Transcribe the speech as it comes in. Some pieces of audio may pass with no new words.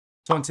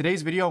So in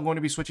today's video, I'm going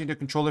to be switching to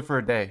controller for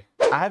a day.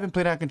 I haven't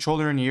played on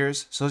controller in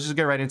years, so let's just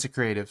get right into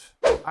creative.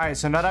 Alright,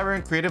 so now that we're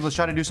in creative, let's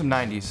try to do some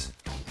 90s.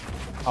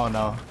 Oh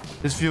no,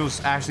 this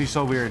feels actually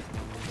so weird.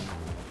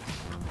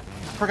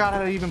 I forgot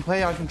how to even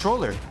play on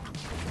controller.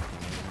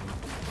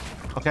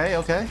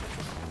 Okay.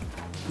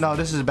 No,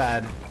 this is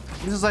bad.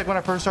 This is like when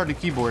I first started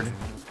the keyboard.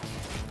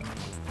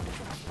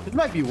 It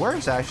might be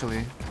worse,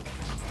 actually.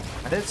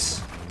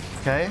 Edits.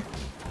 Okay.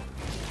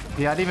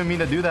 Yeah, I didn't even mean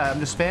to do that.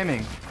 I'm just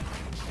spamming.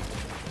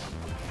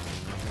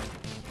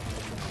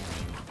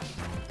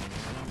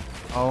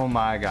 Oh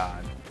my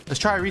god. Let's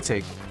try a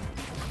retake.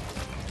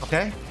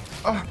 Okay.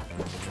 Oh.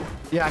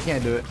 Yeah, I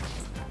can't do it.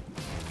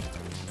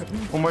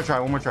 One more try.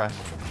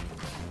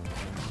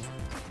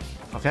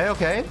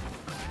 Okay.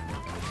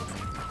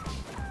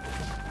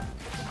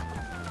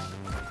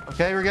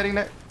 Okay, we're getting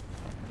there.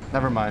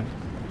 Never mind.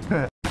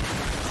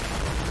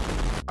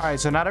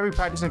 Alright, so now that we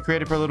practiced and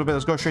created for a little bit,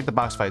 let's go straight to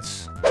box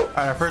fights. Alright,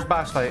 our first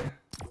box fight.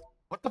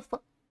 What the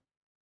fuck?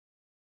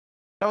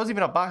 That wasn't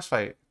even a box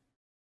fight.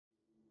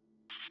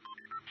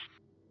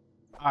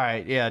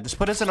 Alright, yeah, just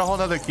put us in a whole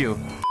nother queue.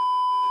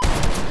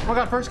 Oh my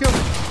god, first kill.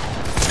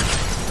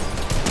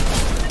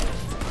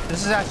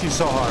 This is actually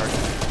so hard.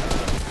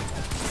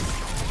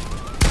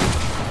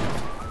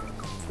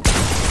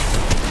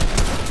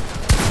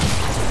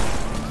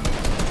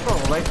 Bro,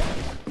 like,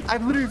 I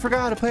literally forgot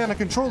how to play on a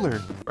controller.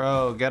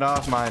 Bro, get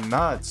off my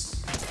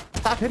nuts.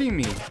 Stop hitting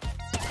me.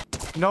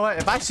 You know what?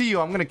 If I see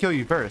you, I'm gonna kill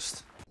you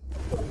first.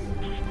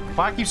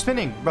 Why I keep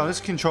spinning? Bro,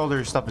 this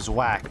controller stuff is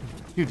whack.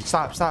 Dude,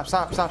 stop.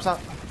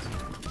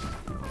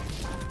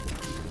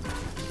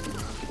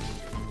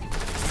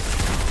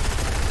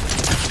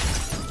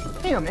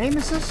 Damn, aim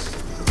assist.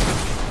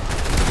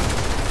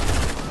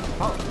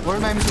 Oh,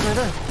 where's my aim assist right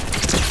there?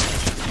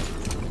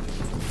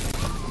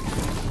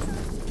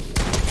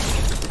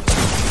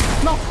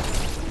 No!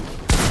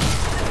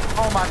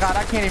 Oh my god,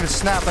 I can't even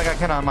snap like I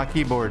can on my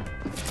keyboard.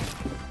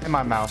 And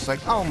my mouse. Like,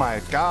 oh my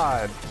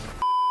god.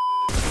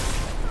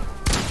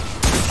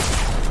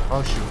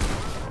 Oh shoot.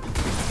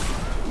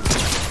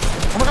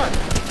 Oh my god.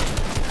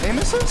 Aim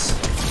assist?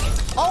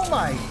 Oh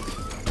my.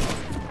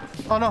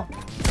 Oh no.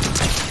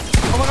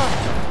 Oh my god.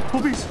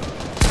 Poopies.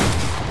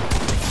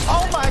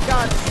 Oh my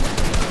god.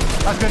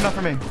 That's good enough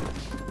for me.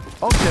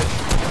 Oh shit.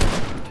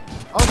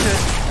 Oh shit.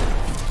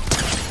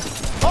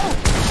 Oh.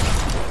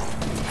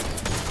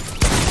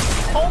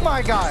 Oh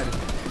my god.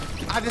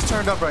 I just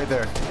turned up right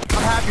there.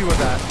 I'm happy with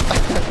that.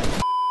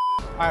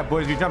 Alright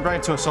boys, we jumped right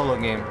into a solo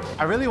game.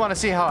 I really want to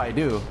see how I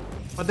do.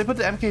 But they put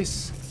the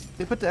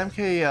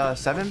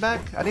MK7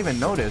 back? I didn't even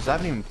notice. I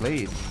haven't even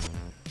played.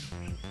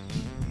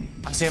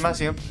 I see him.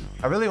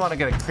 I really want to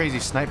get a crazy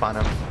snipe on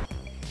him.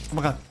 Oh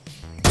my god.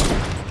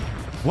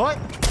 What?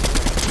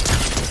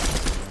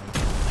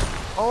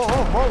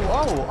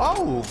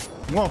 Oh.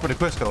 I'm going for the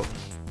quick scope.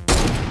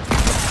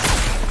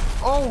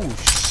 Oh,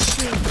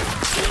 shit.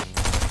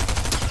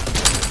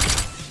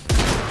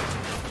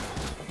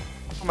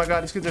 Oh my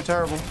god, these kids are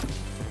terrible.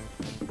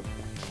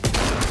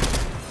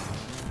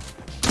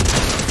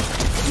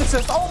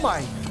 Oh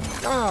my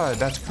god,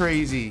 that's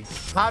crazy.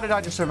 How did I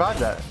just survive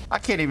that? I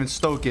can't even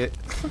stoke it.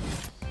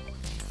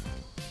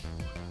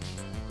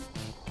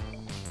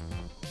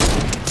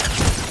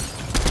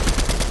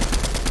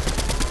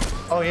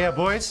 Oh yeah,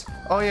 boys.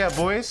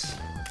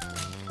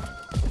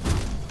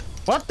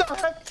 What the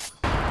heck?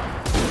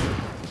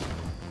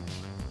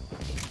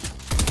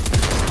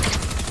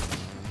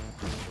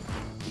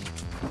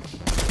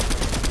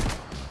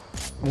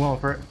 I'm going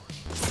for it.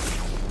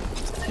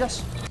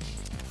 Yes.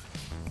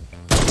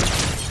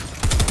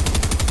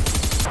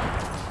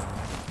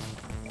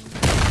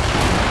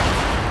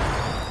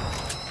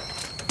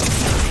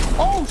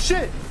 Oh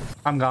shit!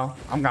 I'm gone.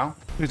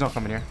 Please don't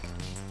come in here.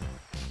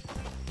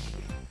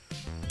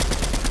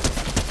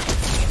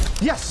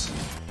 Yes!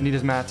 I need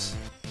his mats.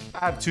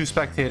 I have 2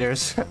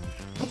 spectators.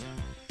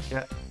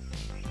 Yeah.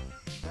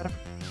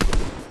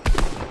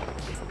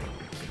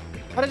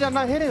 How did I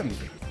not hit him?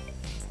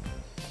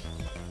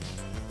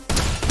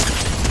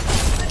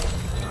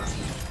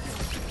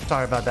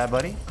 Sorry about that,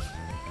 buddy.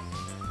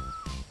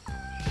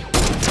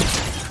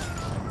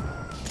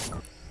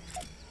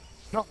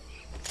 No.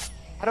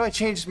 How do I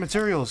change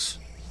materials?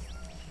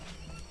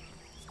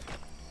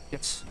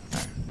 Yes.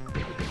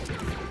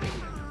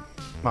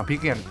 Come on,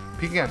 peek again.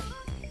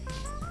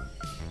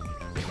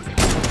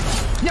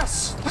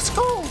 Yes! Let's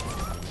go!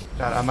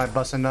 God, I might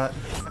bust a nut.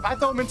 If I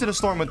throw him into the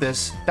storm with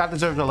this, that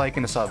deserves a like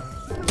and a sub.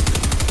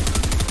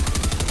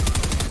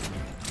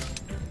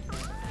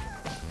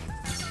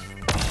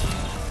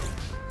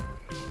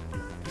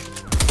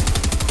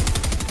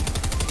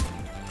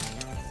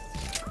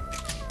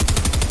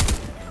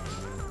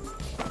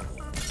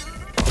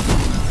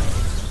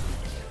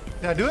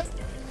 Did I do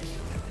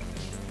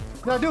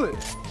it?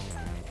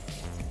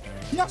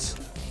 Yes!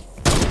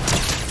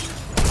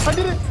 I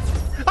did it!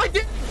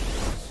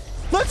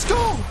 Let's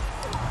go!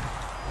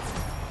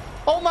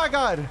 Oh my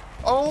god!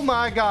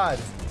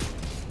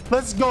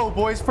 Let's go,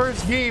 boys.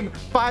 First game,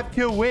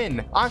 5-kill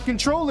win on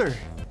controller.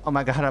 Oh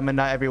my god, I'm a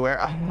nut everywhere.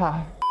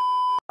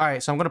 All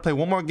right, so I'm gonna play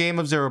one more game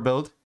of Zero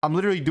Build. I'm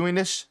literally doing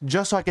this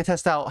just so I can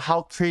test out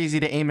how crazy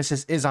the aim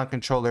assist is on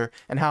controller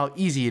and how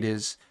easy it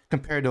is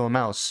compared to a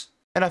mouse.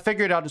 And I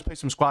figured I'll just play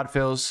some squad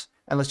fills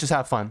and let's just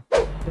have fun.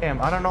 Damn,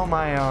 I don't know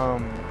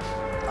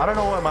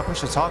what my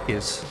push to talk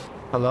is.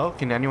 Hello,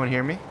 can anyone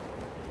hear me?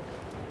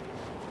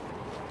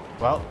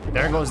 Well,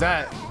 there goes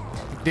that.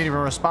 Didn't even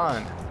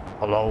respond.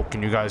 Hello,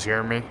 can you guys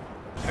hear me?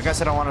 I guess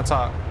I don't want to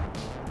talk.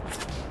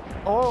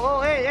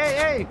 Oh,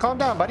 hey, calm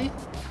down, buddy.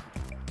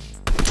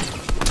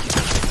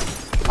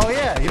 Oh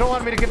yeah, you don't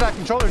want me to get that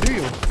controller, do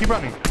you? Keep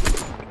running.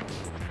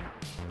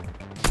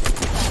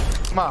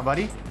 Come on,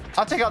 buddy.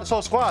 I'll take out this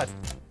whole squad.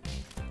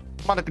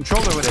 I'm on the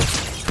controller with it.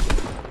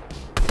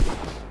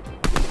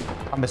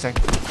 I'm missing.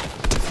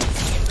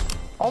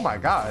 Oh my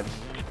god.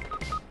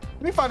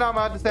 Let me find out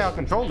how to stay on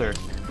controller.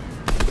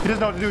 He doesn't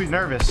know what to do, he's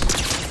nervous.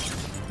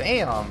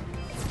 Damn.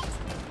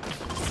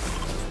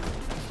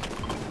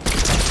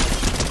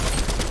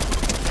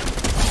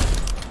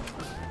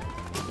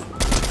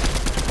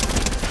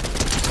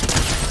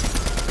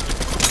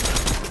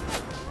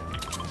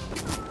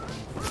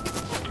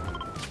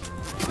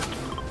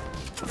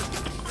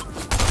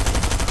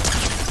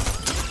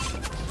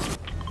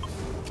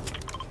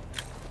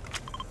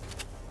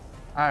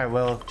 All right,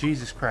 well,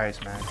 Jesus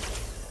Christ, man.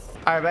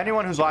 All right, but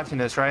anyone who's watching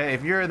this, right?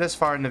 If you're this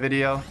far in the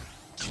video,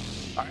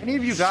 are any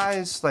of you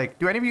guys, like,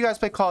 do any of you guys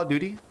play Call of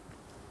Duty?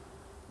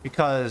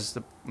 Because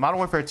the Modern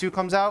Warfare 2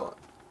 comes out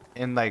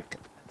in, like,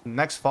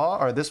 next fall,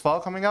 or this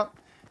fall coming up.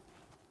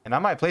 And I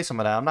might play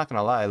some of that, I'm not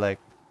gonna lie, like,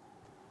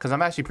 because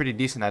I'm actually pretty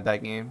decent at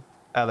that game.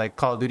 At, like,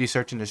 Call of Duty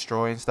Search and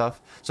Destroy and stuff.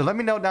 So let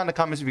me know down in the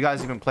comments if you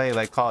guys even play,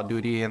 like, Call of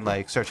Duty and,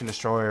 like, Search and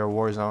Destroy or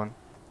Warzone.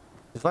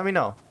 Just let me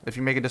know if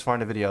you make it this far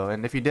in the video.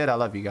 And if you did, I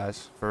love you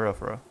guys. For real,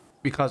 for real.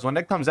 Because when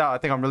that comes out, I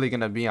think I'm really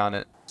going to be on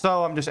it.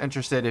 So I'm just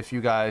interested if you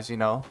guys, you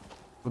know,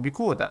 would be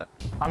cool with that.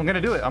 I'm going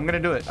to do it. I'm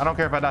going to do it. I don't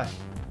care if I die.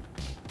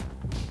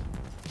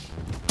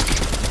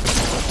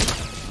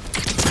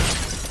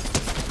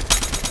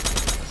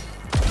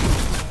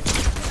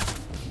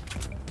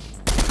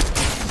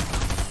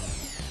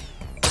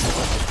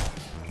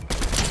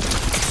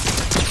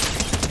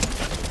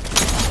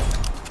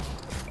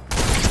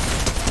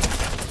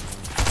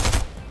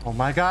 Oh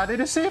my god, it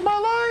just saved my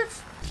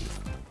life.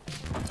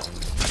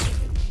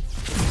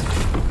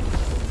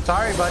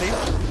 Sorry, buddy,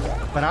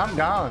 but I'm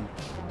gone.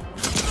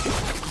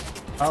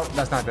 Oh,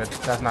 that's not good.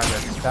 That's not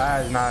good.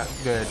 That is not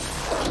good.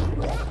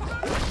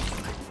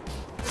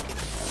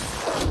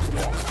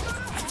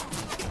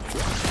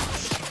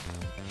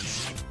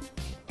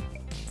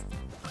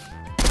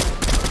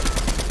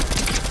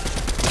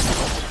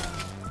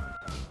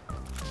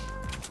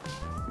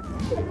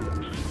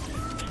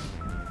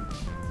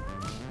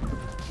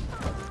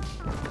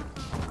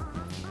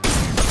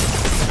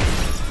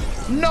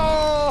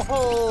 No!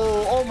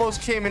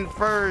 Almost came in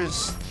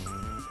first.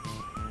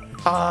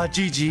 Ah,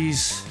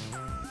 GG's.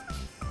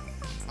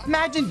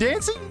 Imagine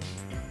dancing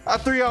a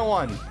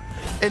 3-on-1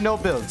 and no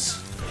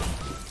builds.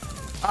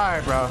 All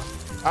right, bro.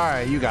 All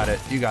right, you got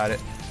it. You got it.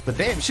 But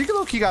damn, she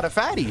low-key got a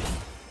fatty.